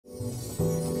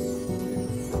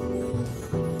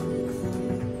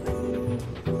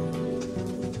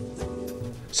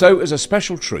So as a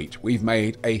special treat, we've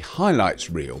made a highlights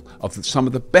reel of some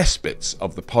of the best bits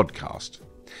of the podcast.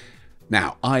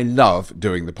 Now, I love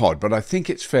doing the pod, but I think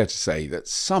it's fair to say that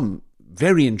some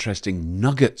very interesting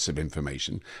nuggets of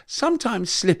information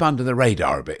sometimes slip under the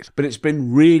radar a bit. But it's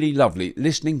been really lovely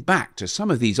listening back to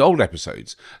some of these old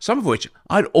episodes, some of which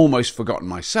I'd almost forgotten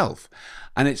myself.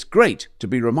 And it's great to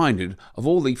be reminded of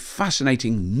all the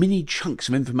fascinating mini chunks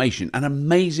of information and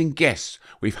amazing guests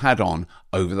we've had on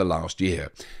over the last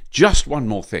year. Just one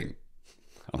more thing.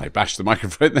 And I bashed the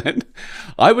microphone then.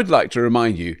 I would like to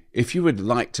remind you, if you would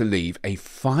like to leave a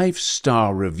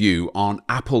 5-star review on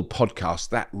Apple Podcasts,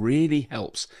 that really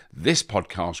helps this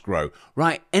podcast grow.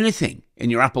 Write anything in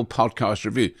your Apple Podcast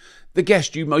review. The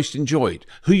guest you most enjoyed,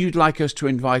 who you'd like us to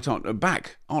invite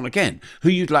back on again, who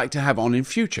you'd like to have on in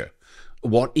future.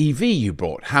 What EV you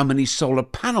bought, how many solar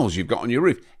panels you've got on your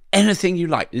roof, anything you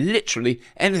like, literally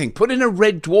anything. Put in a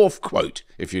Red Dwarf quote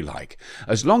if you like.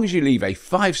 As long as you leave a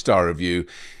 5-star review,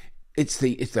 it's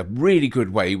a really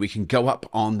good way we can go up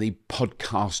on the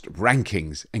podcast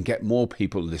rankings and get more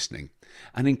people listening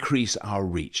and increase our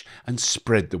reach and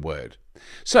spread the word.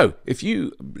 So if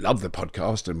you love the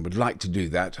podcast and would like to do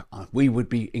that, we would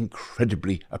be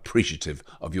incredibly appreciative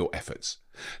of your efforts.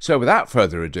 So without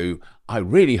further ado, I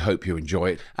really hope you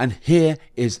enjoy it. And here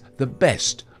is the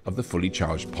best of the Fully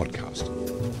Charged podcast.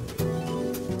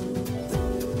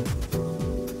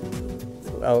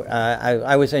 Oh,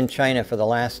 I was in China for the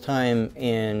last time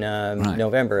in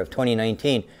November of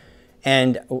 2019.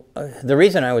 And the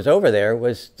reason I was over there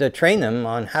was to train them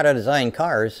on how to design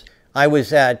cars. I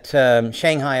was at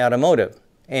Shanghai Automotive.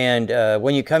 And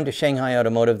when you come to Shanghai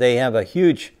Automotive, they have a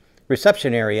huge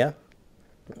reception area.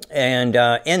 And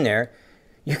in there,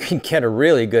 you can get a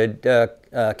really good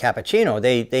cappuccino.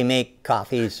 They make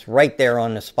coffees right there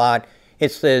on the spot.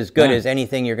 It's as good as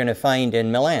anything you're going to find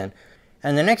in Milan.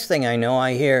 And the next thing I know,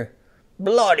 I hear,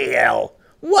 bloody hell,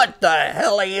 what the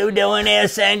hell are you doing here,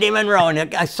 Sandy Munro?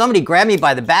 And somebody grabbed me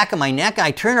by the back of my neck. I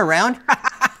turn around.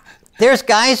 There's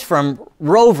guys from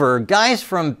Rover, guys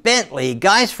from Bentley,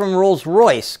 guys from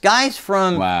Rolls-Royce, guys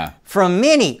from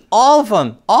Mini, all of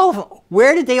them.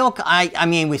 Where did they all come? I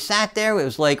mean, we sat there. It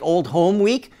was like old home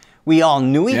week. We all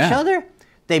knew each other.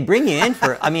 They bring you in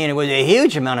for, I mean, it was a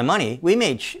huge amount of money. We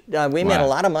made a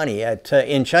lot of money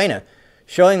in China,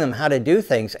 showing them how to do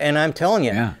things. And I'm telling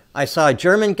you, I saw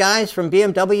German guys from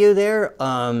BMW there.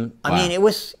 I mean, it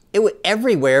was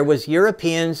everywhere was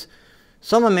Europeans,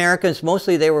 some Americans.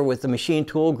 Mostly they were with the machine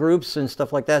tool groups and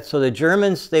stuff like that. So the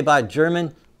Germans, they bought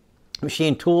German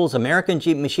machine tools, American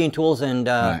machine tools, and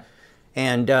what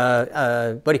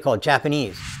do you call it,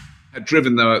 Japanese. I'd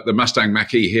driven the Mustang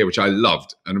Mach-E here, which I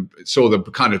loved, and saw the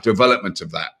kind of development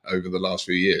of that over the last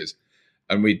few years.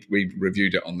 And we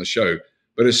reviewed it on the show.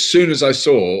 But as soon as I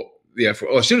saw the F1,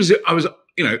 or as soon as I was, as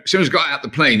soon as I got out the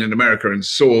plane in America and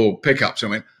saw pickups, I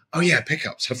went, oh yeah,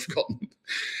 pickups, I've forgotten.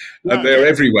 And they're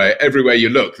everywhere. Everywhere you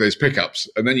look, there's pickups.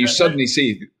 And then you suddenly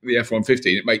see the F-150,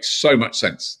 and it makes so much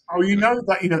sense. Oh,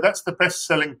 that's the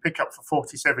best-selling pickup for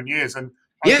 47 years. And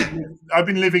I've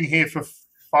been living here for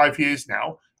 5 years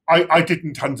now. I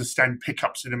didn't understand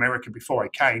pickups in America before I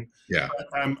came. Yeah.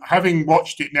 But, having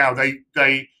watched it now,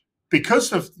 they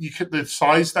because of the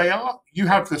size they are, you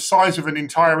have the size of an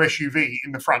entire SUV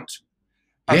in the front,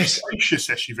 a spacious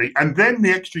SUV, and then the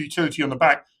extra utility on the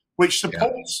back, which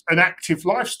supports an active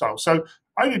lifestyle. So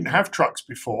I didn't have trucks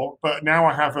before, but now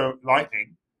I have a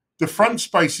Lightning. The front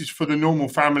space is for the normal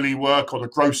family work or the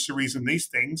groceries and these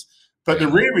things, but the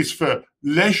rear is for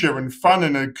leisure and fun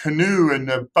and a canoe and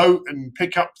a boat and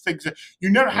pick up things. You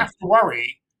never have to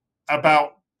worry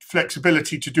about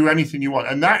flexibility to do anything you want.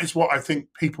 And that is what I think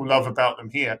people love about them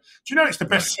here. Do you know it's the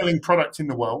best-selling product in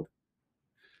the world?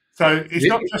 So it's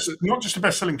not just the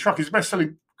best-selling truck, it's the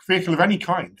best-selling vehicle of any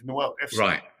kind in the world.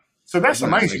 Right. So that's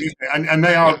amazing, isn't it? And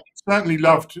they are certainly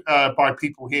loved by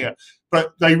people here.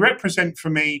 But they represent, for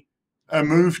me, a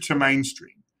move to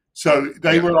mainstream. So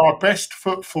they were our best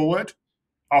foot forward,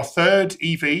 our third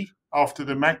EV after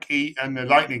the Mach-E and the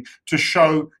Lightning, to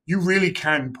show you really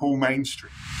can pull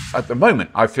mainstream. At the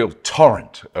moment, I feel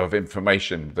torrent of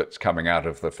information that's coming out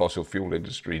of the fossil fuel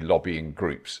industry lobbying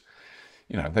groups.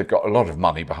 They've got a lot of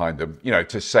money behind them,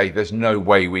 to say there's no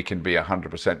way we can be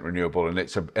 100% renewable. And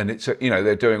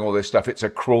they're doing all this stuff. It's a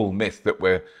cruel myth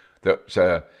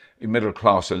that middle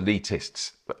class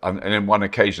elitists. And in one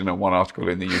occasion, on one article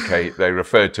in the UK, they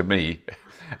referred to me,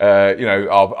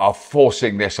 are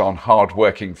forcing this on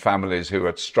hard-working families who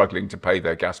are struggling to pay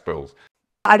their gas bills.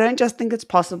 I don't just think it's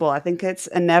possible. I think it's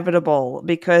inevitable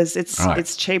because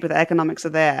it's cheaper. The economics are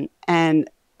there. And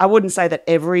I wouldn't say that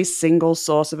every single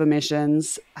source of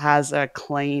emissions has a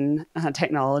clean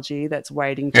technology that's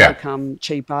waiting to become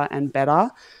cheaper and better,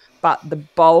 but the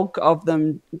bulk of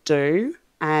them do.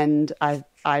 And I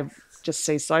just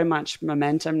see so much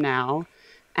momentum now.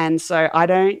 And so I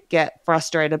don't get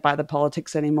frustrated by the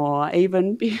politics anymore,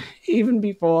 even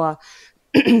before,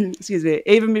 excuse me,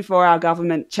 even before our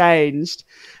government changed.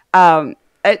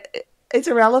 It's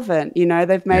irrelevant, you know.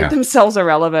 They've made themselves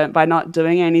irrelevant by not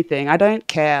doing anything. I don't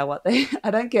care what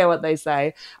they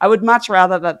say. I would much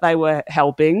rather that they were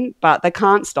helping, but they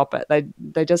can't stop it.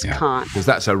 They just can't. Because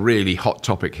that's a really hot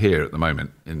topic here at the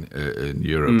moment in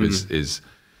Europe. Is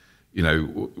you know,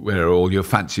 where all your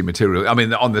fancy materials. I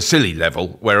mean, on the silly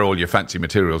level, where all your fancy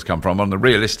materials come from. On the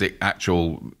realistic,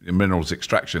 actual minerals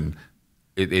extraction,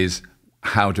 it is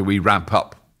how do we ramp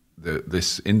up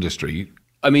this industry?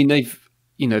 I mean, they've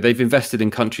invested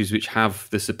in countries which have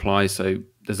the supply. So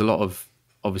there's a lot of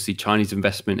obviously Chinese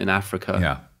investment in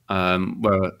Africa,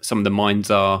 where some of the mines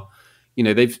are. You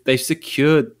know, they've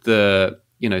secured the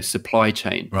supply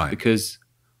chain, right? Because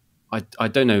I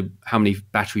don't know how many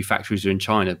battery factories are in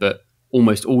China, but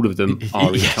almost all of them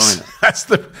are in China. That's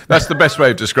the best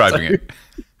way of describing it.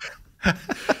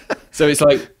 So it's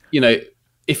like, you know,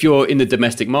 if you're in the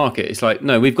domestic market, it's like,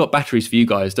 no, we've got batteries for you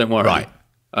guys. Don't worry. Right.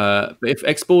 But if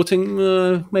exporting,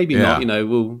 maybe not. You know,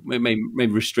 we'll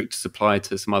maybe restrict supply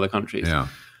to some other countries. Yeah.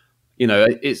 You know,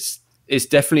 it's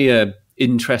definitely a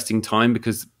interesting time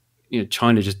because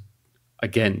China just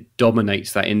again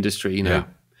dominates that industry. You know,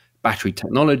 battery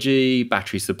technology,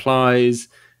 battery supplies.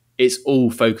 It's all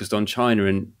focused on China,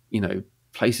 and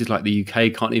places like the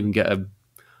UK can't even get a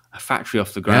factory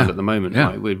off the ground at the moment.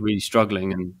 Right? We're really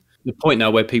struggling, and the point now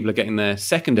where people are getting their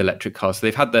second electric car. So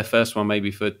they've had their first one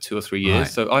maybe for 2 or 3 years. Right.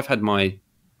 So I've had mine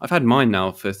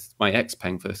now for my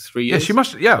Xpeng for 3 years. Yes, you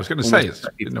must. Yeah, I was going to say it's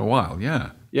been a while.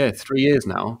 Yeah, 3 years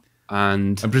now,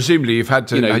 and presumably you've had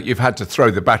to throw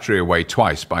the battery away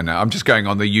twice by now. I'm just going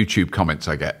on the YouTube comments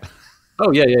I get. Oh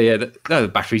yeah.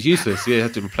 The battery's useless. You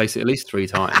have to replace it at least 3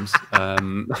 times.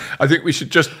 I think we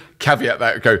should just caveat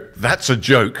that and go, that's a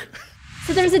joke.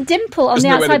 So there is a dimple on the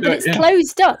outside, but it's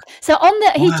closed up. So on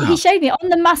the he showed me on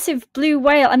the massive blue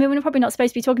whale. I mean, we're probably not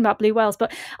supposed to be talking about blue whales,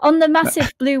 but on the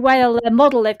massive blue whale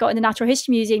model they've got in the Natural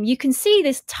History Museum, you can see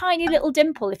this tiny little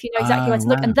dimple if you know exactly where to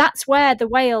look, and that's where the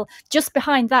whale. Just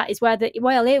behind that is where the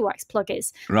whale earwax plug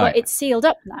is. Right. But it's sealed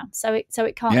up now, so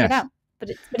it can't get out. But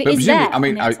it is there. I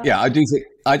mean, I do think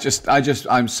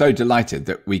I'm so delighted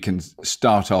that we can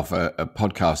start off a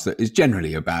podcast that is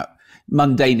generally about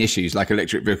mundane issues like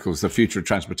electric vehicles, the future of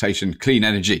transportation, clean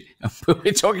energy.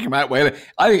 We're talking about whaling.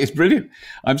 I think it's brilliant.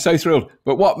 I'm so thrilled.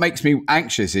 But what makes me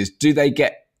anxious is do they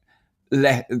get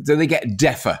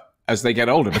deafer as they get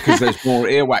older because there's more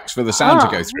earwax for the sound to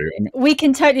go through? We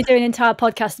can totally do an entire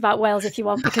podcast about whales if you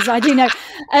want, because I do know.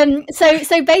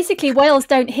 So basically, whales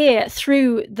don't hear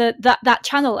through that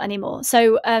channel anymore.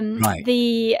 So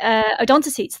the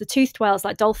odontocetes, the toothed whales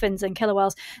like dolphins and killer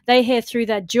whales, they hear through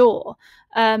their jaw.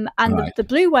 The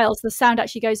blue whales, the sound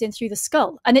actually goes in through the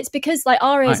skull, and it's because like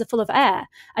our ears are full of air,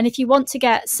 and if you want to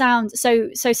get sound, so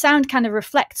sound kind of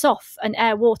reflects off an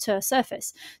air water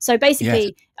surface. So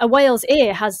basically, a whale's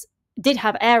ear did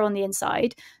have air on the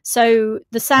inside, so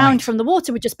the sound from the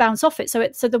water would just bounce off it. So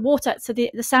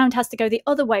the sound has to go the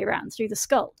other way around through the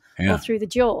skull or through the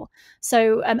jaw.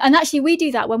 So and actually we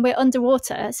do that when we're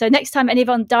underwater. So next time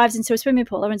anyone dives into a swimming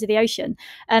pool or into the ocean,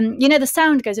 the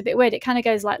sound goes a bit weird. It kind of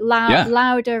goes like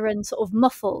louder and sort of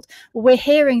muffled. Well, we're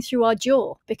hearing through our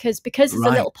jaw because there's a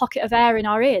little pocket of air in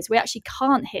our ears. We actually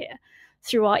can't hear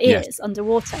through our ears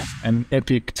underwater. And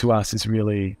EPIC to us is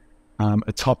really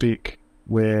a topic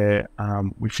where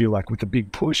we feel like with a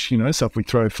big push, so if we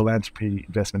throw philanthropy,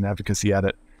 investment, advocacy at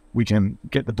it, we can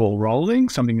get the ball rolling,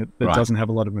 something that doesn't have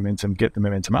a lot of momentum, get the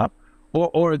momentum up,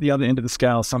 or at the other end of the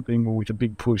scale, something where with a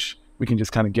big push, we can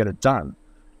just kind of get it done.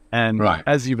 And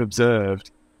as you've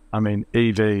observed, I mean,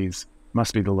 EVs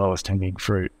must be the lowest hanging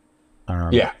fruit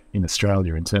in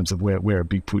Australia in terms of where a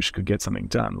big push could get something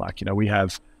done. Like, we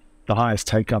have the highest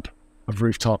take up of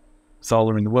rooftop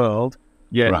solar in the world,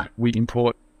 yet we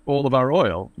import all of our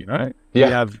oil. We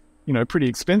have pretty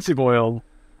expensive oil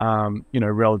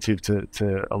relative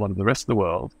to a lot of the rest of the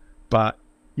world, but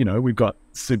we've got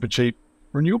super cheap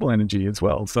renewable energy as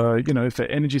well. So for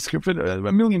energy for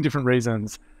a million different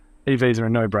reasons, EVs are a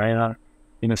no-brainer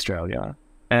in Australia.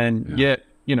 And yet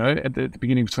at the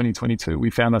beginning of 2022 we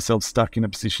found ourselves stuck in a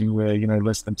position where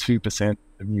less than 2%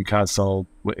 of new cars sold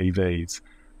were EVs.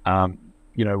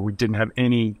 We didn't have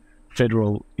any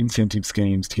federal incentive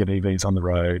schemes to get EVs on the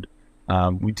road.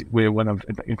 We're one of,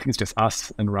 I think it's just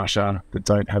us and Russia that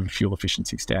don't have fuel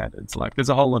efficiency standards. Like, there's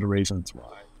a whole lot of reasons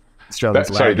why.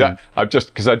 Australians I've just,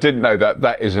 because I didn't know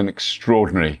that is an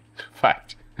extraordinary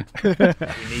fact. You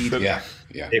need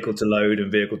vehicle to load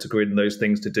and vehicle to grid and those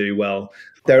things to do well.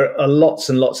 There are lots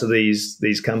and lots of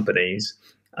these companies,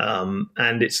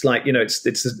 and it's like, it's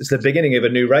the beginning of a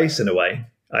new race in a way.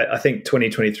 I think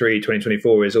 2023,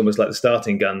 2024 is almost like the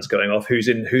starting guns going off. Who's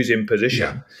in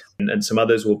position, and some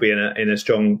others will be in a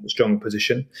strong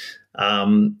position.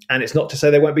 And it's not to say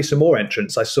there won't be some more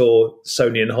entrants. I saw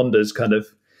Sony and Honda's kind of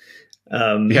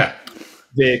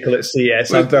vehicle at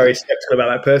CES. I'm very skeptical about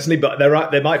that personally, but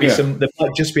there might be some. There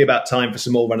might just be about time for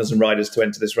some more runners and riders to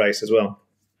enter this race as well.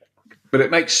 But it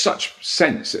makes such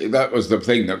sense. That was the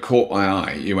thing that caught my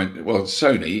eye. You went, well,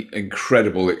 Sony,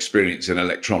 incredible experience in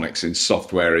electronics, in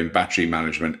software, in battery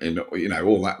management, in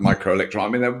all that microelectronics. I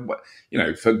mean,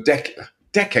 they're for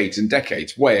decades and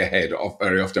decades, way ahead of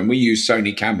very often. We use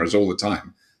Sony cameras all the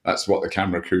time. That's what the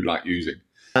camera crew like using.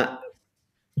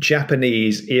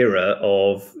 Japanese era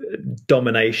of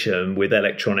domination with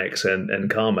electronics and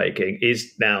car making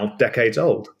is now decades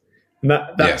old. And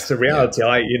that's the reality.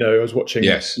 I was watching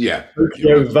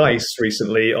Tokyo Vice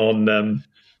recently on the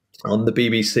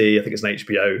BBC. I think it's an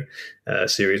HBO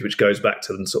series, which goes back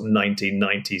to the sort of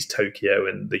 1990s Tokyo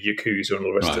and the Yakuza and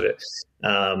all the rest of it.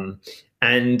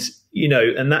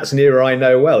 And that's an era I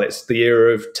know well. It's the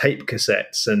era of tape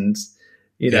cassettes and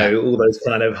all those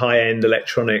kind of high-end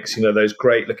electronics, those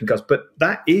great-looking cars. But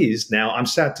that is now, I'm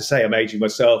sad to say, I'm aging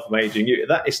myself, I'm aging you.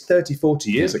 That is 30, 40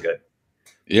 years ago.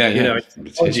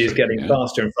 Technology is getting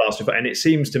faster and faster. And it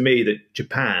seems to me that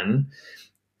Japan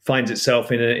finds itself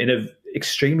in a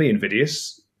extremally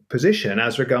invidious position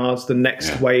as regards the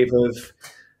next wave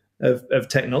of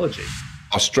technology.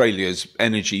 Australia's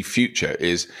energy future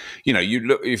is, you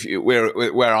look,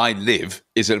 where I live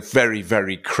is a very,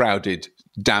 very crowded,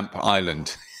 damp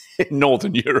island in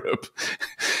Northern Europe,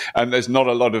 and there's not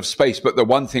a lot of space. But the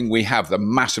one thing we have, the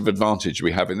massive advantage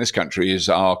we have in this country, is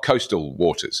our coastal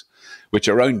waters, which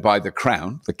are owned by the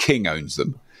Crown. The King owns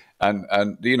them, and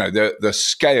the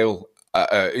scale,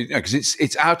 because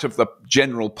it's out of the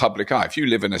general public eye. If you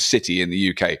live in a city in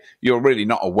the UK, you're really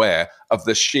not aware of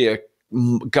the sheer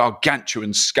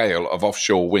gargantuan scale of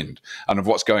offshore wind and of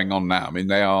what's going on now. I mean,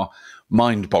 they are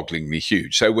mind-bogglingly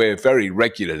huge. So we're very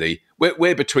regularly,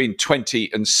 we're between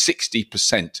 20 and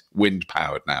 60% wind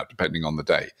powered now, depending on the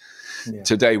day. Yeah.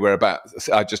 Today we're about,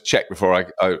 I just checked before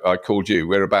I called you,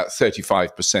 we're about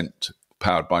 35%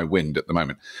 powered by wind at the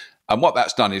moment. And what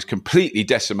that's done is completely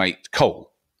decimate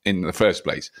coal in the first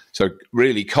place. So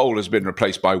really coal has been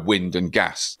replaced by wind and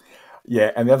gas.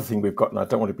 Yeah, and the other thing we've got, and I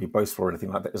don't want to be boastful or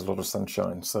anything like that, is a lot of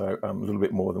sunshine. So a little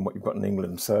bit more than what you've got in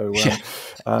England. So,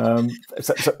 all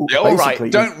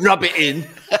right, don't rub it in.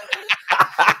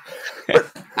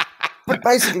 but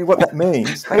basically, what that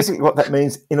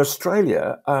means in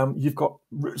Australia, you've got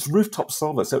rooftop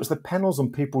solar. So it's the panels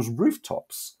on people's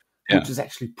rooftops, which is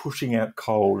actually pushing out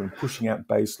coal and pushing out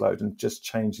baseload and just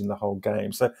changing the whole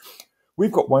game. So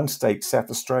we've got one state,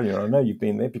 South Australia. I know you've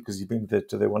been there because you've been there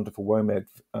to their wonderful WOMAD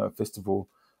festival.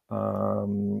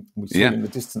 We saw in the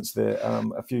distance there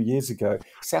a few years ago.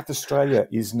 South Australia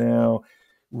is now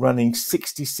running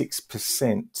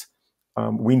 66%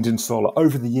 wind and solar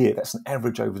over the year. That's an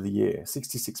average over the year,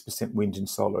 66% wind and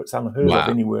solar. It's unheard of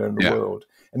anywhere in the world.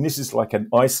 And this is like an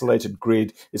isolated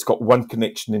grid. It's got one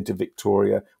connection into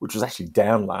Victoria, which was actually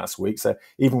down last week. So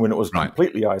even when it was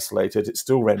completely isolated, it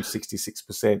still ran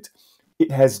 66%. It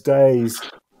has days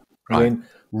when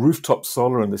rooftop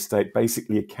solar in the state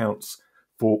basically accounts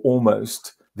for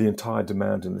almost the entire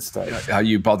demand in the state. Are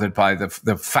you bothered by the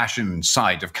fashion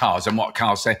side of cars and what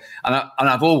cars say? And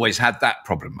I've always had that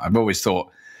problem. I've always thought,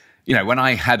 when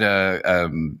I had a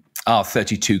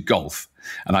R32 Golf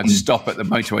and I'd stop at the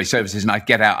motorway services and I'd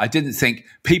get out, I didn't think,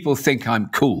 people think I'm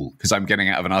cool because I'm getting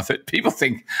out of an R32. People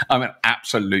think I'm an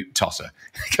absolute tosser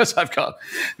because I've got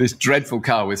this dreadful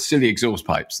car with silly exhaust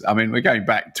pipes. I mean, we're going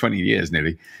back 20 years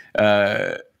nearly.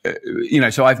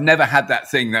 So I've never had that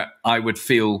thing that I would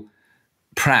feel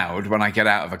proud when I get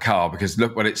out of a car because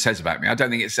look what it says about me. I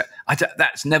don't think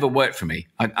that's never worked for me.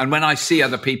 And when I see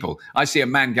other people, I see a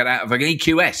man get out of an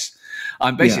EQS,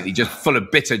 I'm basically just full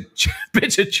of bitter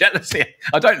jealousy.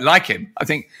 I don't like him. I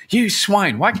think, you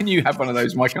swine, why can you have one of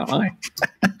those? Why can't I?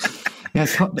 Yeah,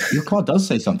 your car does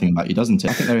say something about you, doesn't it?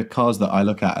 I think there are cars that I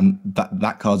look at and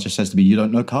that car just says to me, you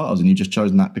don't know cars, and you've just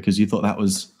chosen that because you thought that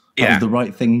was the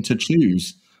right thing to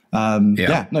choose.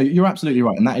 No, you're absolutely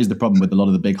right. And that is the problem with a lot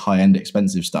of the big high-end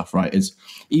expensive stuff, right? Is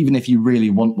even if you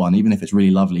really want one, even if it's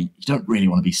really lovely, you don't really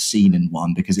want to be seen in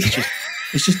one because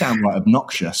it's just downright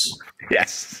obnoxious.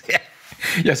 Yes. Yeah.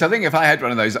 Yes, I think if I had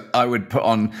one of those, I would put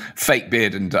on fake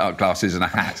beard and dark glasses and a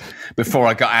hat before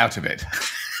I got out of it.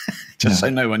 just so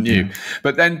no one knew.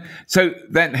 But then,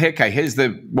 here's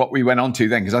what we went on to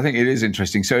then, because I think it is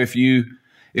interesting. So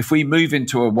if we move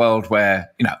into a world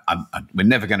where, we're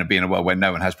never going to be in a world where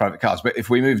no one has private cars, but if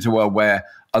we move into a world where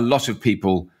a lot of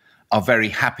people are very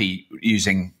happy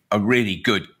using a really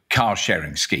good car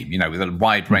sharing scheme, with a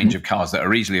wide range of cars that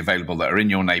are easily available, that are in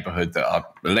your neighborhood, that are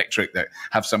electric, that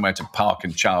have somewhere to park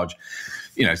and charge,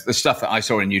 the stuff that I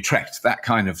saw in Utrecht, that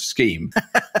kind of scheme.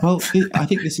 Well, I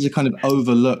think this is a kind of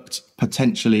overlooked,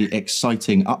 potentially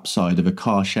exciting upside of a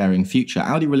car sharing future.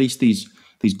 Audi released these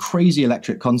crazy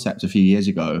electric concepts a few years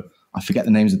ago. I forget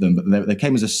the names of them, but they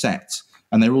came as a set,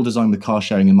 and they were all designed with car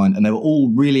sharing in mind, and they were all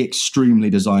really extremely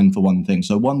designed for one thing.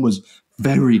 So one was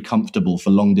very comfortable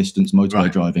for long distance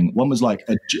motorway driving. One was like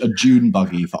a dune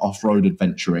buggy for off-road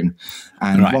adventuring.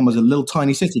 And one was a little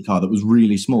tiny city car that was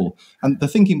really small. And the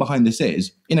thinking behind this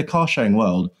is, in a car sharing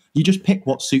world, you just pick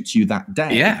what suits you that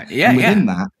day. And within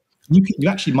that, you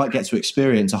actually might get to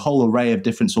experience a whole array of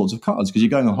different sorts of cars, because you're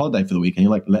going on holiday for the weekend.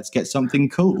 You're like, let's get something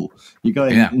cool. You're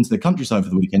going into the countryside for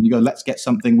the weekend. You go, let's get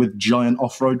something with giant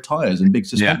off-road tires and big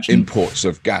suspension. Imports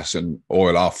of gas and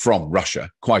oil are from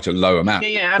Russia, quite a low amount.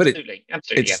 Absolutely.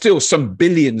 It's still some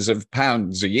billions of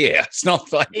pounds a year. It's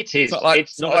not like it's not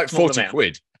like 40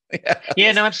 quid.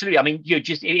 No, absolutely. I mean,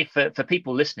 for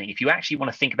people listening, if you actually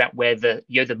want to think about where the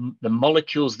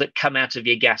molecules that come out of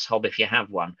your gas hob, if you have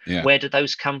one, where do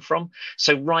those come from?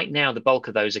 So right now, the bulk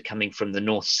of those are coming from the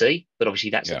North Sea, but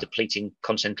obviously that's a depleting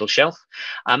continental shelf,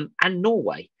 and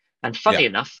Norway. And funny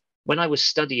enough, when I was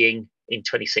studying in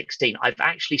 2016, I've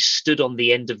actually stood on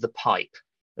the end of the pipe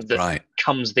that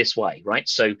comes this way, right?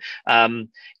 So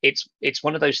it's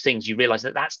one of those things you realize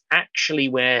that that's actually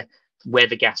where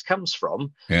the gas comes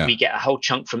from. We get a whole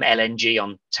chunk from LNG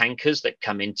on tankers that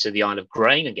come into the Isle of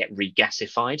Grain and get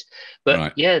regasified.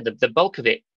 But the bulk of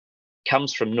it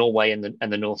comes from Norway and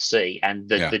the North Sea, and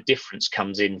the difference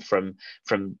comes in from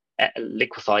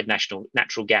liquefied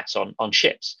natural gas on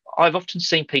ships. I've often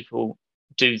seen people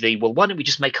do why don't we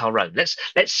just make our own? Let's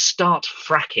start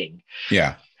fracking.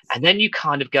 And then you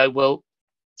kind of go, well,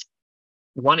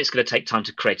 one, it's going to take time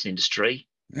to create an industry.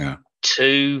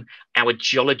 Two, our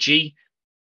geology,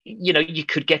 you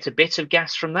could get a bit of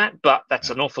gas from that, but that's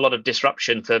an awful lot of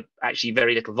disruption for actually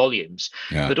very little volumes.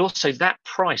 But also that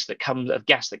price of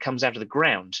gas that comes out of the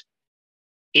ground,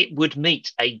 it would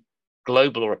meet a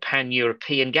global or a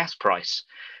pan-European gas price.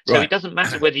 So it doesn't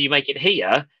matter whether you make it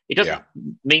here. It doesn't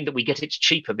mean that we get it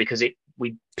cheaper because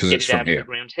we get it out of the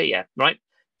ground here, right?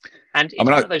 And it's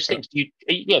one of those things.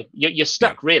 You're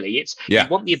stuck really. You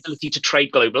want the ability to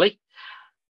trade globally.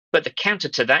 But the counter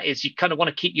to that is you kind of want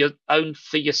to keep your own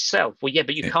for yourself. Well,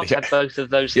 but you can't have both of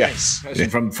those things.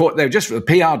 From Ford, they were just the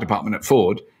PR department at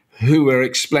Ford who were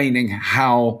explaining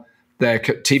how their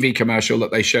TV commercial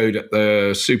that they showed at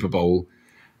the Super Bowl,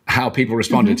 how people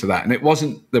responded to that. And it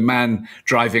wasn't the man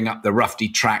driving up the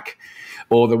roughy track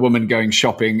or the woman going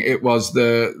shopping. It was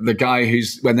the guy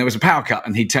when there was a power cut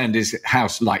and he turned his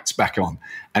house lights back on.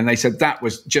 And they said that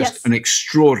was just an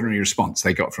extraordinary response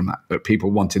they got from that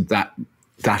people wanted that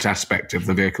aspect of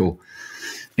the vehicle,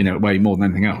 way more than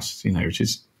anything else, which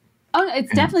is...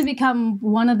 it's definitely become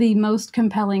one of the most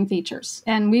compelling features.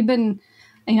 And we've been,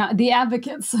 the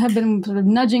advocates have been sort of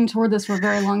nudging toward this for a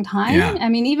very long time. I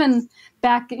mean, even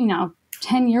back,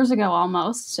 10 years ago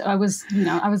almost, I was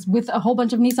with a whole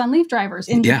bunch of Nissan Leaf drivers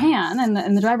in Japan,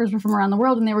 and the drivers were from around the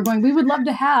world, and they were going, we would love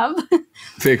to have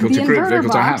vehicle the to inverter vehicle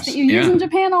box to house that you use in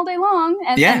Japan all day long.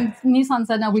 And Nissan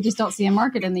said, no, we just don't see a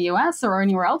market in the US or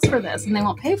anywhere else for this, and they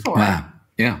won't pay for it.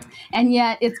 And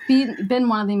yet it's been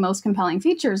one of the most compelling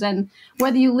features. And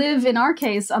whether you live, in our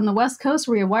case, on the West Coast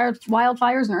where you have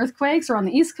wildfires and earthquakes, or on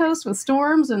the East Coast with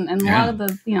storms and a lot of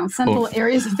the central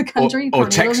areas of the country. Or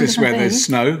Texas where there's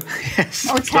snow.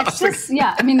 Or Texas,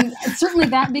 I mean, certainly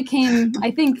that became, I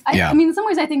think, I mean, in some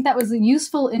ways I think that was a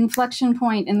useful inflection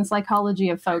point in the psychology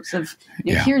of folks of,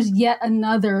 here's yet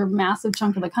another massive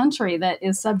chunk of the country that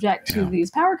is subject to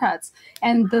these power cuts.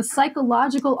 And the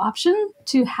psychological option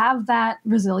to have that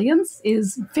resilience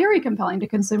is very compelling to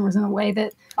consumers in a way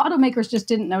that automakers just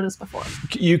didn't notice before.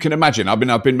 You can imagine,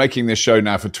 I've been making this show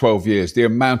now for 12 years, the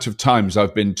amount of times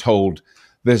I've been told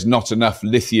there's not enough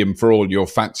lithium for all your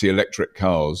fancy electric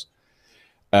cars.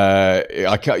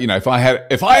 I can't, if I had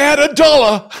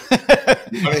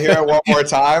 $1. You want to hear it one more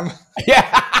time?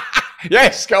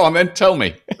 Yes, go on then, tell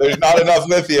me. There's not enough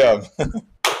lithium.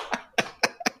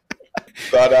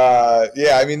 But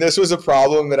I mean, this was a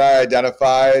problem that I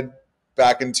identified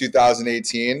back in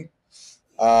 2018.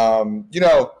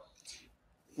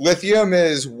 Lithium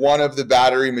is one of the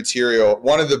battery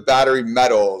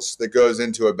metals that goes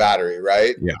into a battery,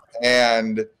 right?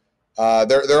 And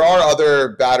There are other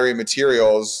battery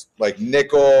materials like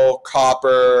nickel,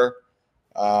 copper,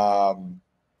 iron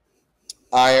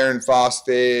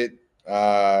phosphate,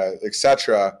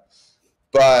 etc.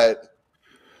 But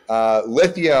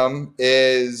lithium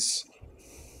is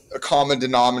a common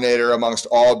denominator amongst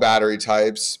all battery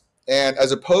types. And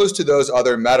as opposed to those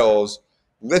other metals,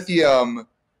 lithium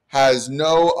has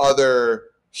no other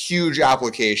huge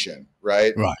application,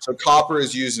 right? So copper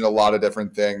is used in a lot of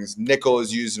different things. Nickel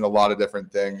is used in a lot of different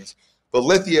things. But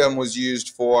lithium was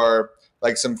used for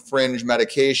like some fringe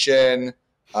medication,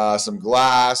 some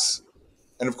glass,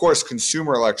 and of course,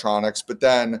 consumer electronics. But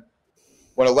then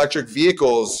when electric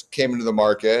vehicles came into the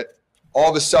market, all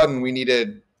of a sudden we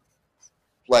needed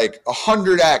like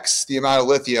 100x the amount of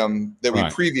lithium that we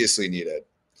previously needed.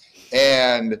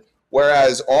 And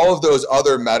whereas all of those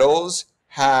other metals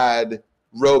had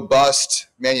robust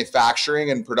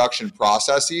manufacturing and production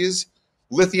processes,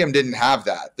 lithium didn't have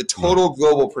that. The total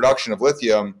global production of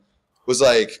lithium was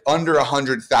like under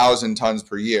 100,000 tons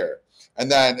per year. And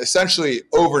then essentially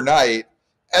overnight,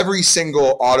 every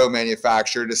single auto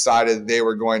manufacturer decided they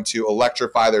were going to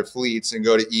electrify their fleets and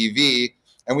go to EV.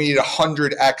 And we need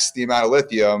 100x the amount of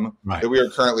lithium that we are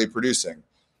currently producing.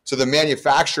 So the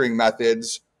manufacturing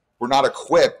methods were not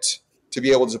equipped to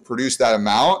be able to produce that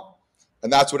amount.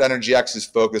 And that's what Energy X is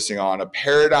focusing on, a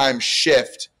paradigm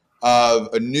shift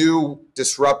of a new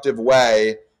disruptive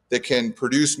way that can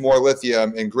produce more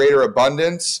lithium in greater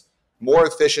abundance, more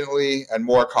efficiently, and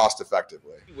more cost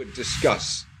effectively. We would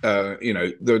discuss,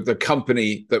 the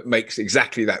company that makes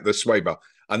exactly that, the sway bar.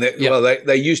 And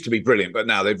they used to be brilliant, but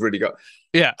now they've really got...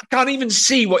 I can't even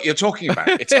see what you're talking about.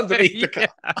 It's underneath the car.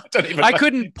 I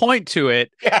couldn't point to it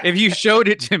if you showed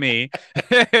it to me.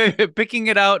 Picking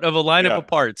it out of a lineup of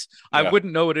parts, I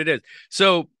wouldn't know what it is.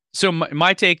 So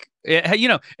my take,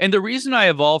 and the reason I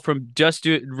evolved from just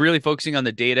really focusing on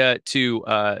the data to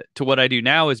what I do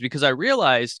now is because I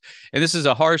realized, and this is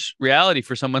a harsh reality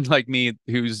for someone like me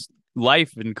whose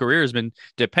life and career has been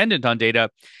dependent on data,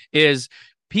 is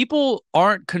people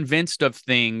aren't convinced of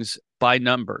things by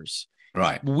numbers.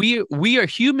 We are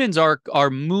humans are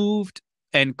moved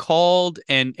and called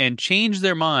and change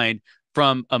their mind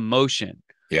from emotion.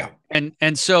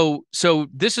 And so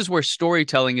this is where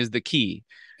storytelling is the key.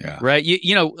 Right.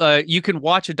 You can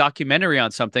watch a documentary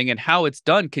on something and how it's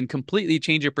done can completely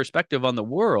change your perspective on the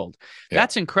world.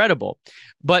 That's incredible.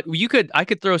 But I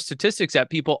could throw statistics at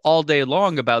people all day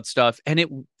long about stuff and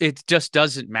it just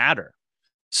doesn't matter.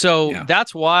 So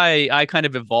that's why I kind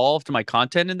of evolved my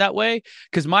content in that way,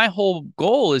 because my whole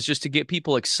goal is just to get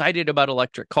people excited about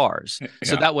electric cars.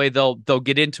 So that way they'll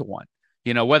get into one,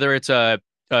 whether it's a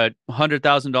 $100,000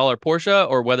 Porsche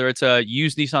or whether it's a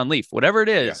used Nissan Leaf, whatever it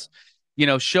is,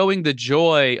 showing the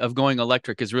joy of going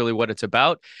electric is really what it's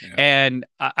about. And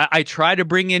I try to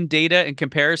bring in data and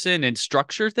comparison and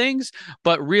structure things,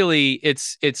 but really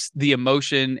it's the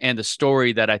emotion and the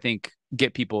story that I think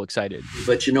get people excited.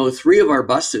 But three of our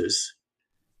buses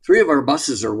are 1.2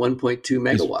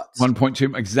 megawatts.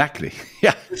 1.2 exactly.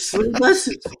 Yeah. 3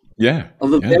 buses.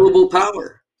 Of available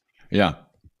power.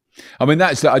 I mean,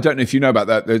 I don't know if you know about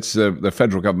that. It's the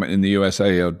federal government in the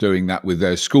USA are doing that with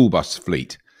their school bus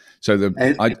fleet. So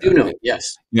I do know,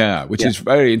 yes. Yeah, which is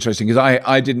very interesting because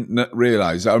I didn't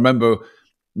realize. I remember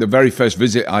the very first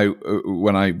visit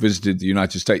when I visited the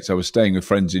United States, I was staying with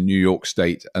friends in New York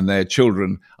State, and their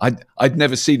children, I'd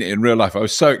never seen it in real life. I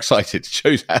was so excited. It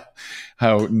shows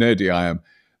how nerdy I am.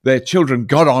 Their children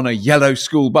got on a yellow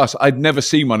school bus. I'd never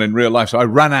seen one in real life, so I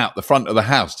ran out the front of the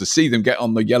house to see them get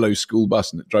on the yellow school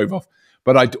bus, and it drove off.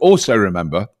 But I also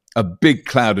remember a big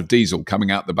cloud of diesel coming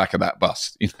out the back of that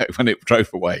bus, when it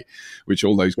drove away, which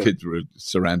all those kids were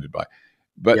surrounded by.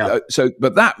 But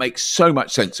but that makes so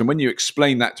much sense. And when you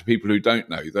explain that to people who don't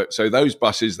know, so those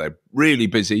buses, they're really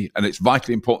busy, and it's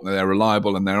vitally important that they're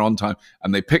reliable and they're on time,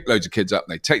 and they pick loads of kids up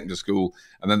and they take them to school,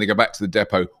 and then they go back to the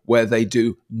depot where they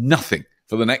do nothing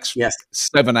for the next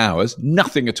 7 hours,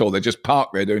 nothing at all. They just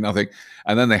park there doing nothing,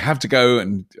 and then they have to go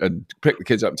and pick the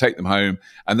kids up and take them home,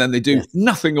 and then they do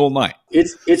nothing all night.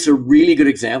 It's a really good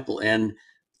example. And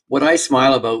what I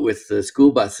smile about with the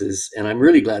school buses, and I'm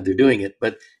really glad they're doing it,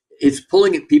 but it's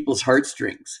pulling at people's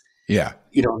heartstrings. Yeah.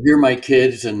 Here are my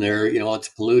kids and they're, it's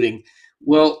polluting.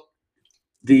 Well,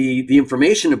 the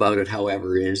information about it,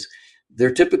 however, is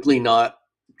they're typically not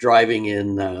driving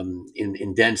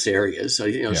in dense areas.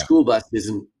 So, school bus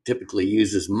isn't typically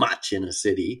used as much in a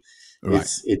city. Right.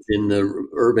 It's in the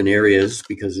urban areas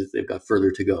because they've got further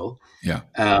to go. Yeah.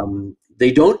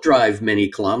 They don't drive many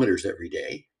kilometers every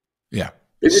day. Yeah.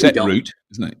 They really Set don't. route,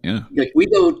 isn't it? Yeah. Like we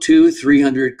go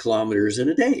 200-300 kilometers in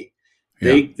a day.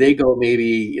 They go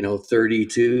maybe 30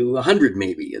 to 100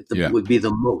 maybe would be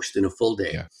the most in a full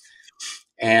day. Yeah.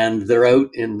 And they're out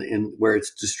in where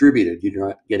it's distributed. You're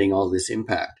not getting all this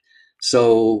impact.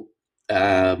 So,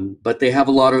 but they have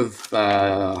a lot of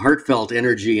heartfelt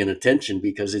energy and attention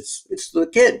because it's the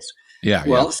kids. Yeah.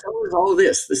 Well, so is all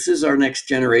this. This is our next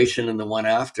generation and the one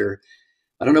after.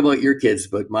 I don't know about your kids,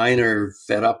 but mine are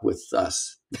fed up with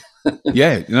us.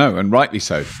 Yeah, no, and rightly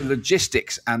so. The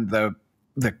logistics and the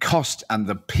cost and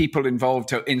the people involved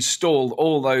to install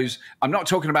all those. I'm not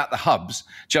talking about the hubs,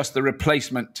 just the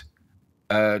replacement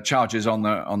charges on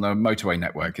the motorway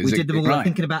network. We did them all, I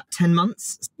think, in about 10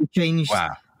 months. We changed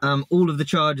all of the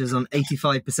charges on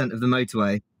 85% of the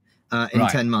motorway in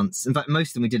 10 months. In fact, most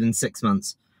of them we did in 6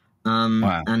 months.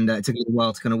 And it took a little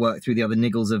while to kind of work through the other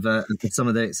niggles of some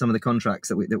of the contracts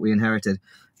that we inherited.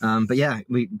 But yeah,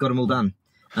 we got them all done.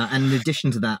 And in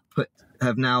addition to that,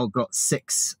 have now got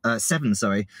seven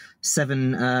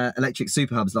electric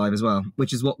super hubs live as well,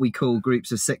 which is what we call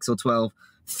groups of 6 or 12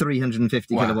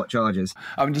 350 kilowatt chargers.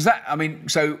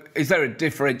 So is there a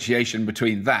differentiation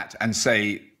between that and,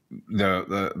 say,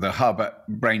 the hub at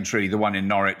Braintree, the one in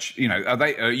Norwich?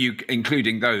 Are you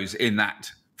including those in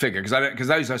that figure? Because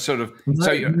those are sort of that's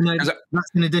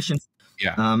in addition.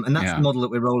 Yeah, and that's the model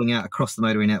that we're rolling out across the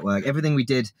motorway network. Everything we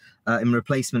did in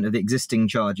replacement of the existing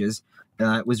chargers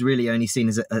was really only seen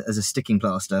as a sticking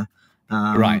plaster.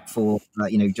 For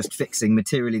just fixing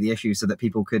materially the issue so that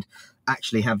people could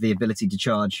actually have the ability to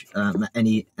charge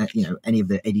any of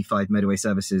the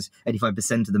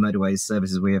 85% of the motorways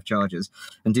services we have chargers,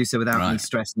 and do so without any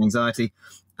stress and anxiety.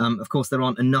 Of course, there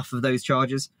aren't enough of those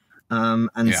chargers.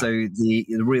 So the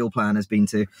real plan has been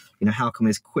to, how can we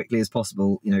as quickly as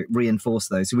possible, reinforce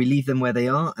those. So we leave them where they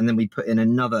are, and then we put in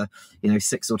another,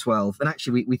 6 or 12. And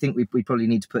actually, we think we probably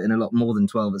need to put in a lot more than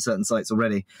 12 at certain sites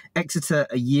already. Exeter,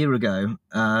 a year ago,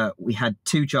 we had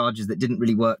 2 chargers that didn't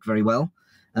really work very well.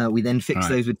 We then fixed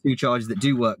those with 2 chargers that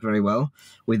do work very well.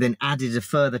 We then added a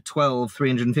further 12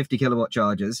 350 kilowatt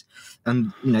chargers.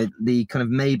 And, the kind of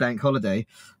May bank holiday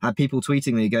had people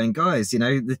tweeting me going, guys,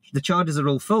 the chargers are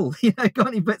all full.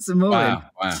 Can't you put some more in?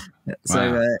 Wow.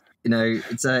 So,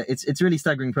 it's really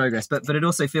staggering progress. But it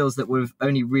also feels that we've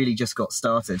only really just got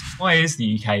started. Why is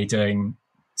the UK doing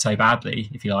so badly,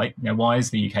 if you like? Why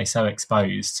is the UK so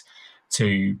exposed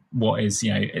to what is,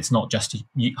 it's not just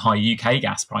high UK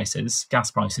gas prices. Gas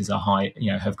prices are high,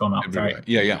 have gone up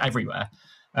everywhere.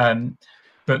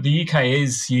 But the UK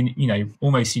is,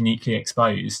 almost uniquely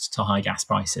exposed to high gas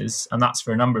prices, and that's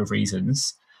for a number of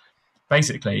reasons.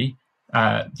 Basically,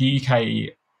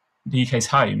 the UK's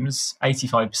homes,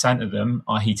 85% of them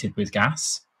are heated with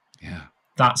gas. Yeah,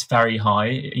 that's very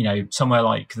high. Somewhere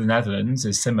like the Netherlands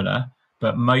is similar,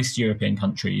 but most European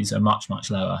countries are much, much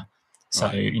lower. So,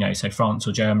 so France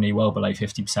or Germany, well below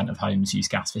 50% of homes use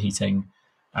gas for heating.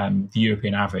 The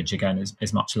European average, again,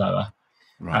 is much lower.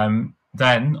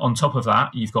 Then, on top of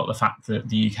that, you've got the fact that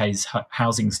the UK's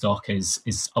housing stock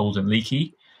is old and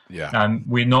leaky.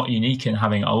 We're not unique in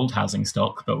having old housing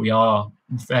stock, but we are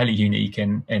fairly unique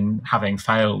in having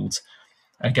failed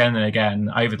again and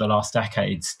again over the last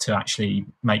decades to actually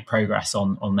make progress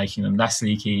on making them less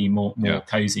leaky, more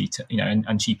cozy, to,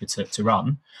 and cheaper to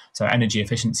run. So energy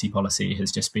efficiency policy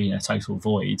has just been a total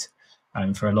void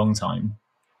for a long time.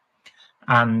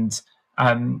 And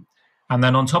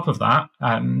then on top of that,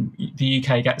 the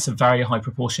UK gets a very high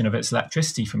proportion of its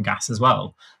electricity from gas as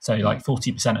well. So like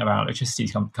 40% of our electricity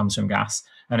comes from gas.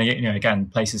 And again,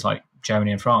 places like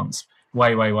Germany and France,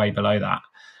 way, way, way below that.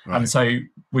 And so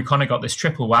we kind of got this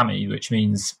triple whammy, which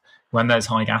means when there's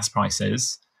high gas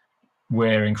prices,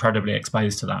 we're incredibly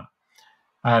exposed to that.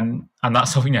 And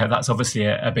that's obviously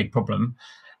a big problem.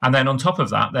 And then on top of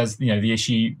that, there's the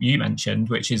issue you mentioned,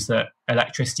 which is that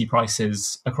electricity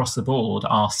prices across the board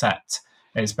are set.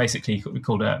 It's basically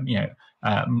called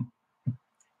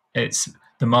it's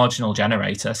the marginal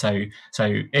generator. So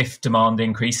if demand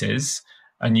increases,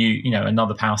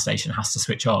 another power station has to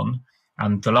switch on.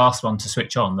 And the last one to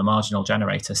switch on, the marginal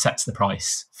generator, sets the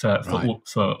price for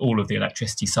all of the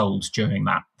electricity sold during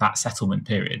that settlement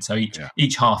period. So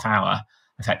each half hour,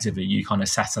 effectively, you kind of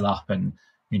settle up, and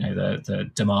the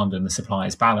demand and the supply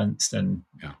is balanced, and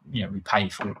we pay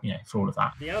for all of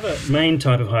that. The other main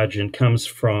type of hydrogen comes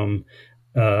from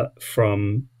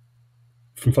fossil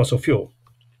fuel,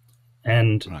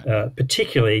 and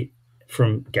particularly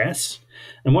from gas.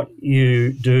 And what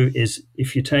you do is,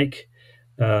 if you take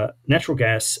natural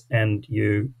gas and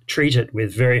you treat it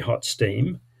with very hot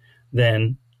steam,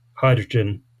 then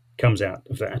hydrogen comes out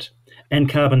of that, and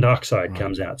carbon dioxide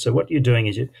comes out. So what you're doing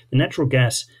is the natural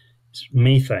gas is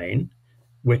methane,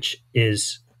 which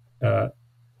is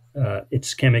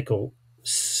its chemical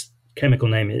chemical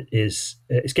name is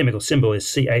its chemical symbol is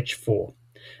CH4,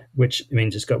 which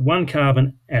means it's got 1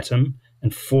 carbon atom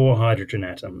and 4 hydrogen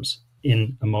atoms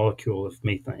in a molecule of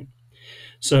methane.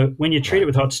 So when you treat it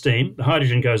with hot steam, the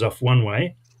hydrogen goes off one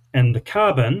way and the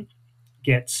carbon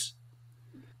gets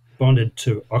bonded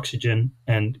to oxygen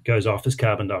and goes off as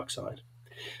carbon dioxide.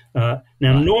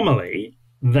 Normally,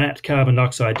 that carbon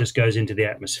dioxide just goes into the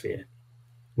atmosphere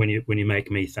when you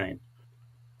make methane.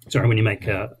 Sorry, when you make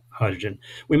hydrogen.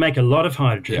 We make a lot of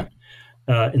hydrogen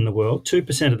in the world.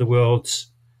 2% of the world's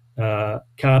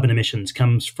carbon emissions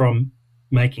comes from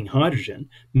making hydrogen,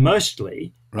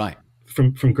 mostly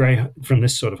from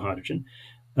this sort of hydrogen,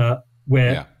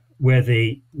 where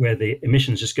the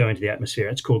emissions just go into the atmosphere.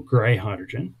 It's called grey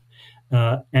hydrogen,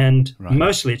 and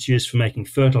mostly it's used for making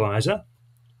fertilizer.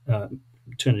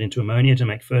 Turn it into ammonia to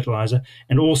make fertilizer,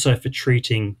 and also for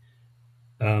treating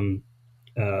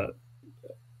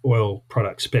oil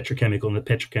products, petrochemical, and the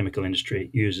petrochemical industry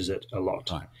uses it a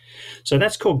lot. So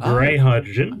that's called grey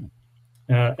hydrogen.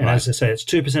 And as I say, it's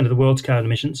 2% of the world's carbon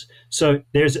emissions. So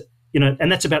there's,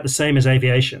 and that's about the same as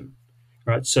aviation,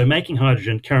 right? So making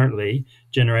hydrogen currently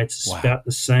generates about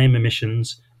the same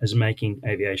emissions as making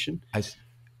aviation. As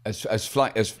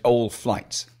all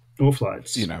flights. All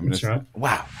flights. That's right.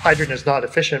 Wow. Hydrogen is not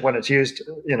efficient when it's used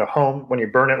in a home, when you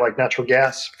burn it like natural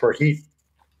gas for heat.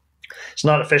 It's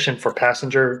not efficient for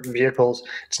passenger vehicles.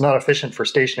 It's not efficient for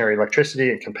stationary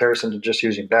electricity in comparison to just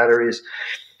using batteries.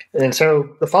 And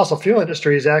so the fossil fuel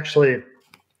industry is actually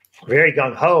very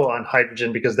gung-ho on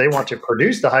hydrogen because they want to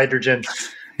produce the hydrogen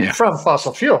from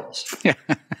fossil fuels.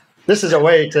 This is a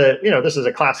way to, this is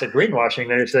a classic greenwashing.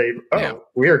 They say,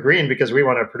 we are green because we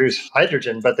want to produce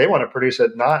hydrogen, but they want to produce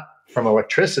it not from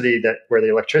electricity, where the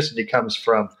electricity comes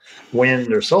from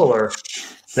wind or solar.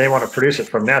 They want to produce it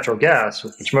from natural gas,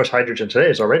 which most hydrogen today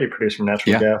is already produced from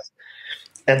natural gas.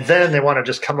 And then they want to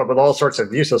just come up with all sorts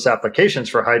of useless applications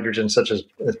for hydrogen, such as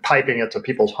piping it to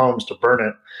people's homes to burn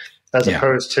it, as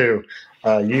opposed to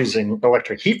using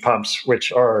electric heat pumps,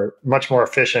 which are much more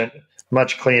efficient,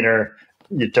 much cleaner.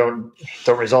 You don't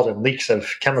result in leaks of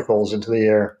chemicals into the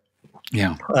air.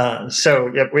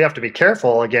 So we have to be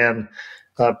careful again,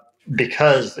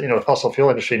 because the fossil fuel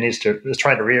industry is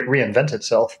trying to reinvent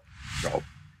itself.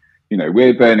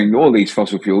 We're burning all these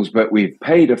fossil fuels, but we've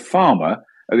paid a farmer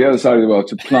at the other side of the world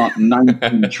to plant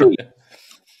 19 trees.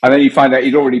 And then you find out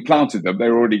he'd already planted them.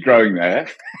 They're already growing there.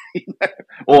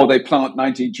 Or they plant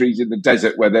 19 trees in the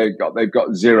desert where they've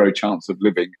got zero chance of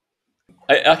living.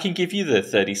 I can give you the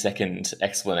 30-second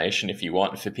explanation if you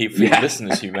want for your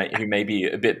listeners who may be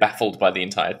a bit baffled by the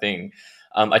entire thing.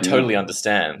 I totally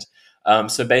understand.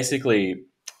 So basically,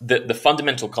 the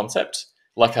fundamental concept,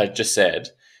 like I just said,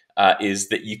 is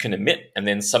that you can emit and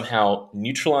then somehow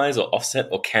neutralize or offset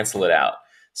or cancel it out.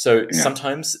 So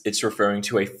sometimes it's referring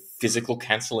to a physical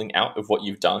cancelling out of what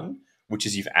you've done, which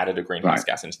is you've added a greenhouse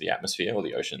gas into the atmosphere or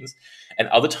the oceans. And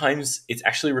other times it's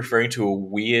actually referring to a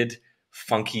weird,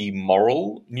 funky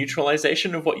moral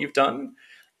neutralization of what you've done.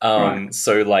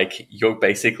 So like you're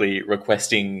basically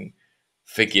requesting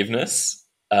forgiveness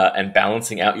and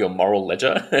balancing out your moral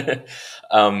ledger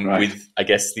with, I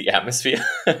guess, the atmosphere.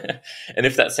 And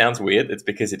if that sounds weird, it's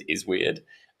because it is weird.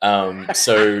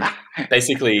 So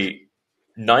basically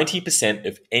 90%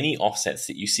 of any offsets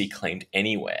that you see claimed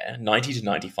anywhere, 90 to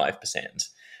 95%,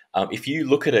 if you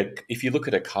look at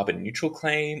a carbon neutral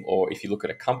claim, or if you look at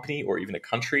a company or even a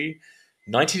country,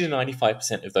 90 to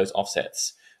 95% of those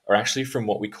offsets are actually from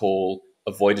what we call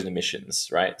avoided emissions,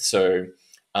 right? So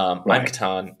I'm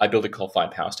Eytan, I build a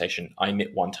coal-fired power station, I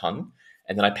emit 1 ton,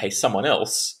 and then I pay someone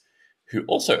else who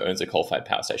also owns a coal-fired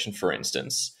power station, for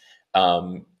instance,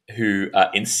 who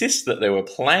insists that they were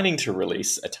planning to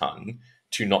release a ton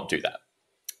to not do that.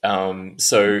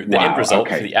 So the end result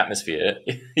for the atmosphere,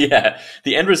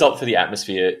 the end result for the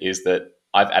atmosphere is that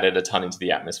I've added a ton into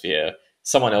the atmosphere.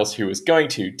 Someone else who was going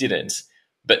to didn't,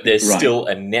 but there's still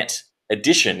a net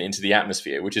addition into the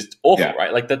atmosphere, which is awful,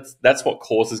 right? Like that's what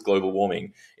causes global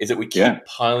warming, is that we keep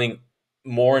piling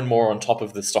more and more on top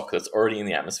of the stock that's already in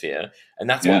the atmosphere, and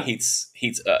that's what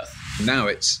heats Earth. Now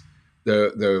it's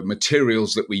the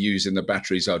materials that we use in the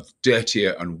batteries are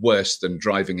dirtier and worse than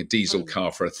driving a diesel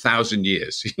car for 1,000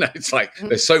 years. It's like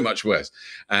they're so much worse,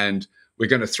 and we're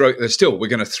going to throw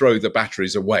the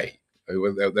batteries away.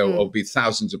 There'll be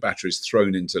thousands of batteries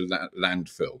thrown into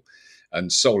landfill, and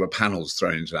solar panels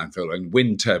thrown into landfill, and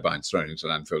wind turbines thrown into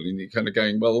landfill. And you're kind of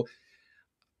going, well,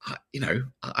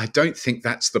 I don't think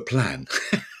that's the plan.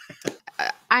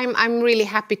 I'm really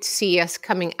happy to see us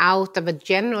coming out of a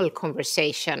general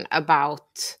conversation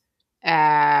about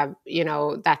that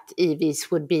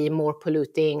EVs would be more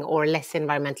polluting or less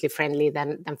environmentally friendly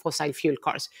than fossil fuel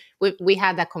cars. We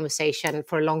had that conversation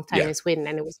for a long time in Sweden,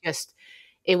 and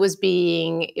it was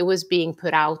being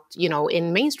put out,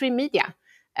 in mainstream media,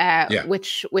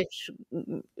 which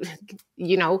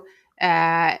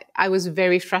I was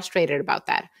very frustrated about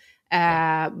that.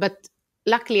 But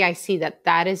luckily, I see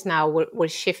that is now we're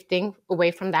shifting away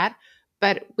from that.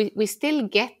 But we still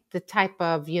get the type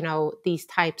of, these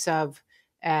types of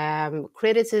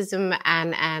criticism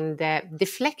and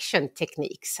deflection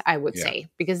techniques, I would say,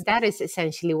 because that is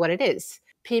essentially what it is.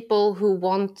 People who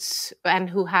want and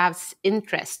who have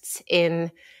interests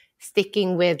in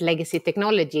sticking with legacy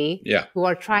technology, who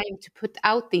are trying to put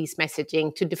out these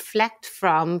messaging to deflect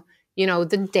from,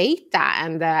 the data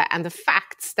and the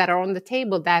facts that are on the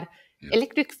table, that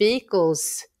electric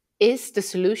vehicles is the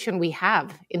solution we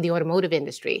have in the automotive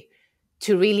industry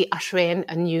to really usher in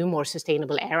a new, more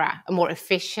sustainable era, a more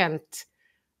efficient,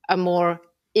 a more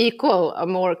equal, a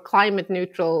more climate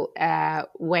neutral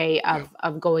way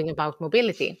of going about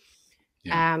mobility.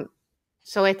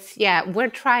 So it's, we're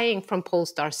trying from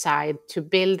Polestar's side to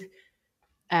build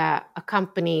a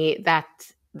company that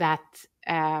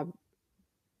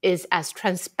is as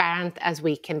transparent as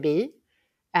we can be,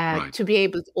 to be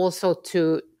able also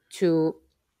to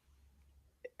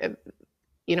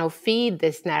feed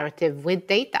this narrative with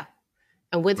data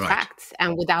and with facts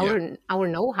and with our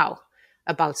know-how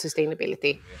about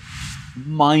sustainability.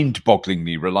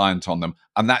 Mind-bogglingly reliant on them,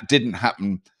 and that didn't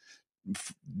happen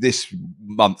this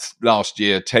month, last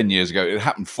year, 10 years ago. It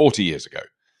happened 40 years ago.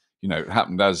 It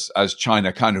happened as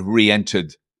China kind of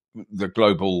re-entered the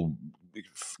global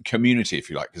community, if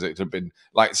you like, because it had been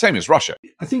like same as Russia.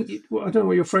 I think I don't know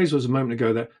what your phrase was a moment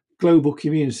ago. That global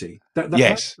community.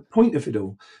 That's the point of it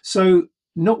all. So,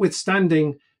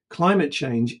 notwithstanding climate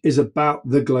change is about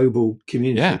the global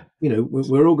community.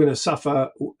 We're all going to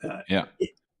suffer.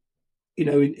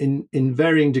 In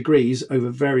varying degrees over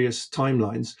various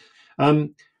timelines.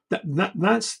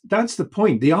 That's the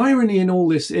point. The irony in all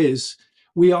this is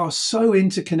we are so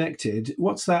interconnected.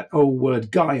 What's that old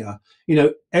word, Gaia?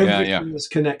 Everything is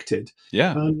connected.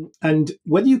 And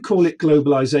whether you call it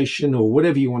globalization or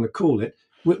whatever you want to call it,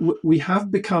 we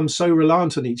have become so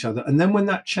reliant on each other. And then when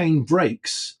that chain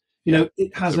breaks,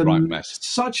 it has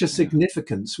such a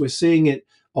significance. We're seeing it.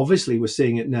 Obviously, we're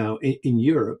seeing it now in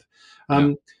Europe.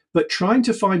 But trying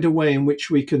to find a way in which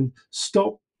we can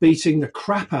stop beating the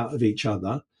crap out of each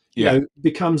other,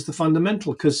 becomes the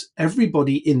fundamental, because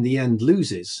everybody in the end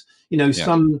loses.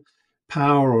 Some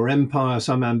power or empire,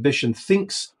 some ambition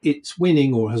thinks it's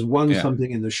winning or has won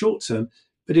something in the short term,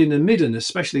 but in the mid and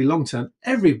especially long term,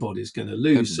 everybody's going to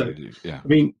lose. I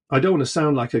mean, I don't want to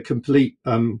sound like a complete,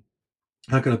 how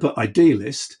can I put,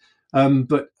 idealist,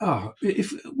 but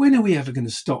when are we ever going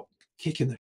to stop kicking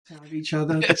the out of each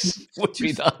other? Yes, would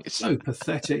be nice. So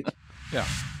pathetic.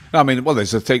 I mean, well,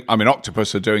 there's a thing. I mean,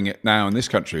 Octopus are doing it now in this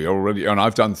country already, and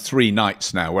I've done 3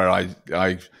 nights now where I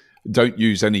don't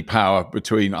use any power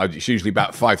between. It's usually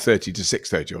about 5:30 to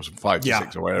 6:30 or 5 to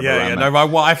 6 or whatever. No, my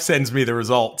wife sends me the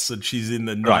results, and she's in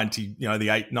the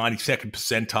 92nd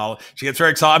percentile. She gets very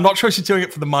excited. I'm not sure she's doing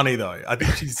it for the money though. I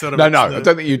think she's sort of I don't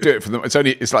think you do it for them.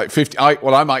 It's like 50.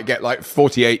 I might get like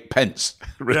 48 pence.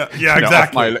 Exactly.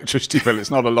 Off my electricity bill.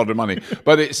 It's not a lot of money,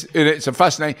 but it's a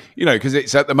fascinating. Because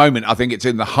it's at the moment. I think it's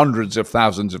in the hundreds of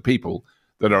thousands of people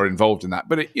that are involved in that.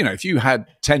 But if you had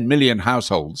 10 million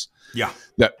households.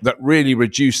 That really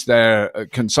reduce their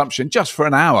consumption just for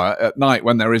an hour at night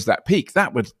when there is that peak,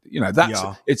 that would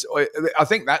it's. I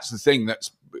think that's the thing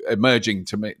that's emerging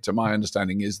to my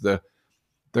understanding is the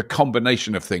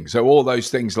combination of things. So all those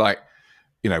things like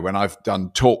when I've done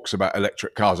talks about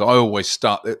electric cars, I always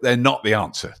start that they're not the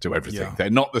answer to everything. They're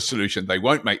not the solution. They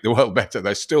won't make the world better.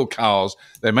 They're still cars.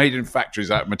 They're made in factories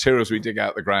out of materials we dig out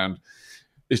of the ground.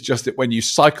 It's just that when you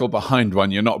cycle behind one,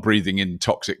 you're not breathing in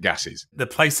toxic gases. The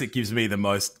place that gives me the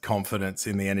most confidence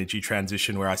in the energy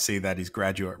transition where I see that is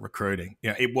graduate recruiting.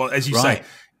 It was, as you say,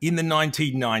 in the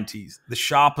 1990s, the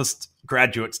sharpest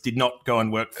graduates did not go and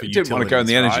work for utilities. Didn't want to go in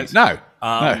the energy.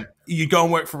 No. You go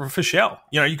and work for Shell.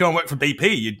 You go and work for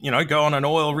BP. You go on an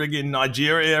oil rig in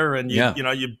Nigeria, and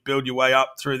you build your way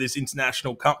up through this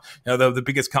international the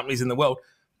biggest companies in the world.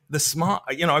 The smart,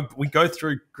 we go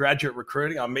through graduate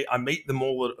recruiting. I meet them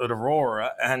all at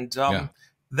Aurora, and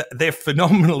they're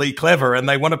phenomenally clever, and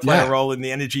they want to play a role in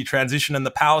the energy transition. And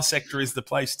the power sector is the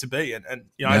place to be. And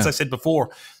as I said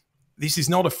before, this is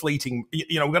not a fleeting.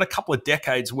 We've got a couple of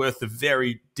decades worth of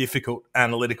very difficult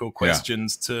analytical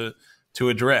questions to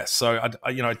address. So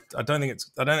I don't think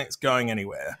it's going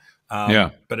anywhere.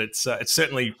 But it's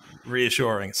certainly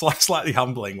reassuring. It's like slightly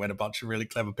humbling when a bunch of really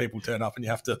clever people turn up, and you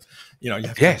have to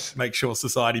make sure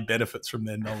society benefits from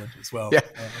their knowledge as well. Yeah.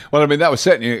 Well, I mean, that was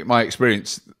certainly my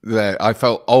experience there. I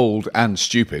felt old and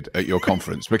stupid at your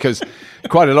conference because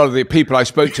quite a lot of the people I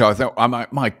spoke to, I thought, I'm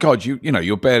like, my God,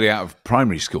 you're barely out of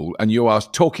primary school and you are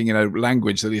talking in a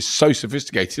language that is so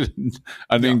sophisticated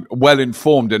and well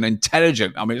informed and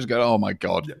intelligent. I mean, just go, oh my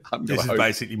God. Yeah. This is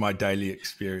basically my daily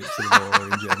experience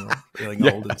in general, feeling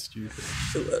old and stupid.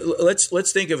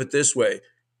 Let's think of it this way.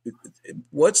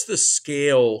 What's the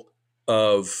scale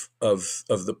of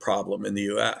the problem in the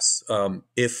US?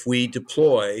 If we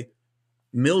deploy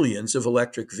millions of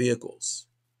electric vehicles,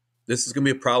 this is going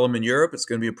to be a problem in Europe. It's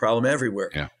going to be a problem everywhere.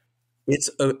 Yeah. It's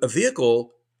a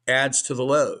vehicle adds to the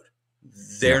load.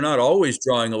 They're not always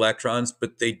drawing electrons,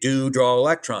 but they do draw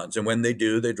electrons. And when they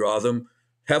do, they draw them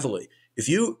heavily. If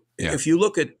you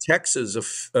look at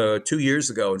Texas 2 years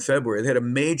ago in February, they had a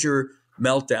major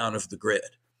meltdown of the grid.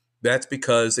 That's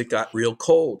because it got real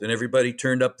cold and everybody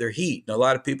turned up their heat. And a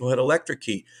lot of people had electric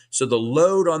heat. So the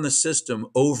load on the system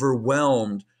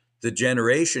overwhelmed the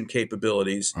generation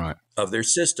capabilities of their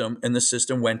system, and the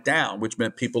system went down, which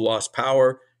meant people lost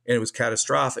power, and it was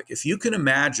catastrophic. If you can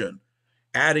imagine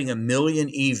adding 1 million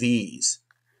EVs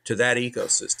to that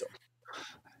ecosystem,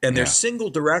 and they're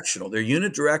single directional, they're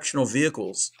unidirectional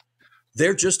vehicles,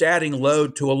 they're just adding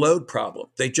load to a load problem.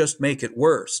 They just make it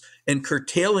worse. And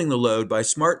curtailing the load by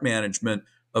smart management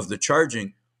of the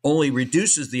charging only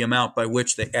reduces the amount by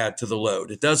which they add to the load.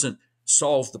 It doesn't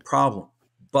solve the problem.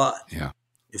 But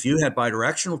if you had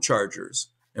bidirectional chargers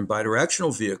and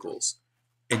bidirectional vehicles,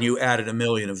 and you added 1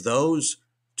 million of those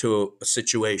to a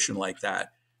situation like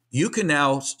that, you can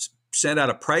now send out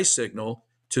a price signal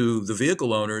to the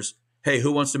vehicle owners. Hey,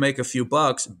 who wants to make a few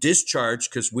bucks? Discharge,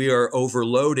 because we are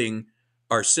overloading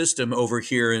our system over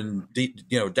here in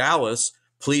Dallas.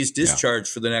 Please discharge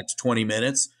for the next 20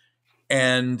 minutes,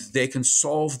 and they can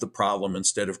solve the problem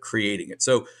instead of creating it.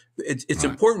 So it's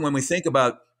important when we think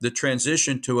about the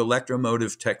transition to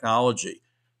electromotive technology,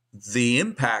 the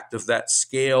impact of that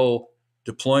scale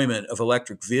deployment of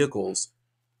electric vehicles.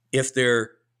 If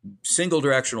they're single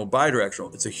directional,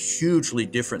 bidirectional, it's a hugely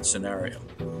different scenario.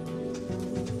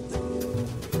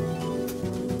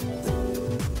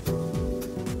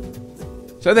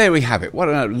 So there we have it. What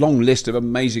a long list of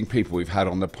amazing people we've had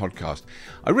on the podcast.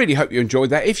 I really hope you enjoyed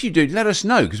that. If you do, let us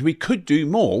know, because we could do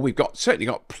more. We've certainly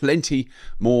got plenty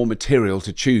more material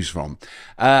to choose from.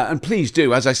 And please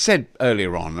do, as I said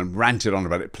earlier on and ranted on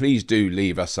about it, please do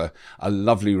leave us a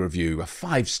lovely review, a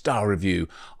 5-star review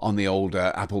on the old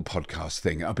Apple podcast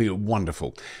thing. That'll be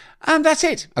wonderful. And that's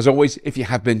it. As always, if you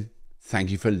have been,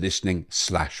 thank you for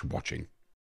listening/watching.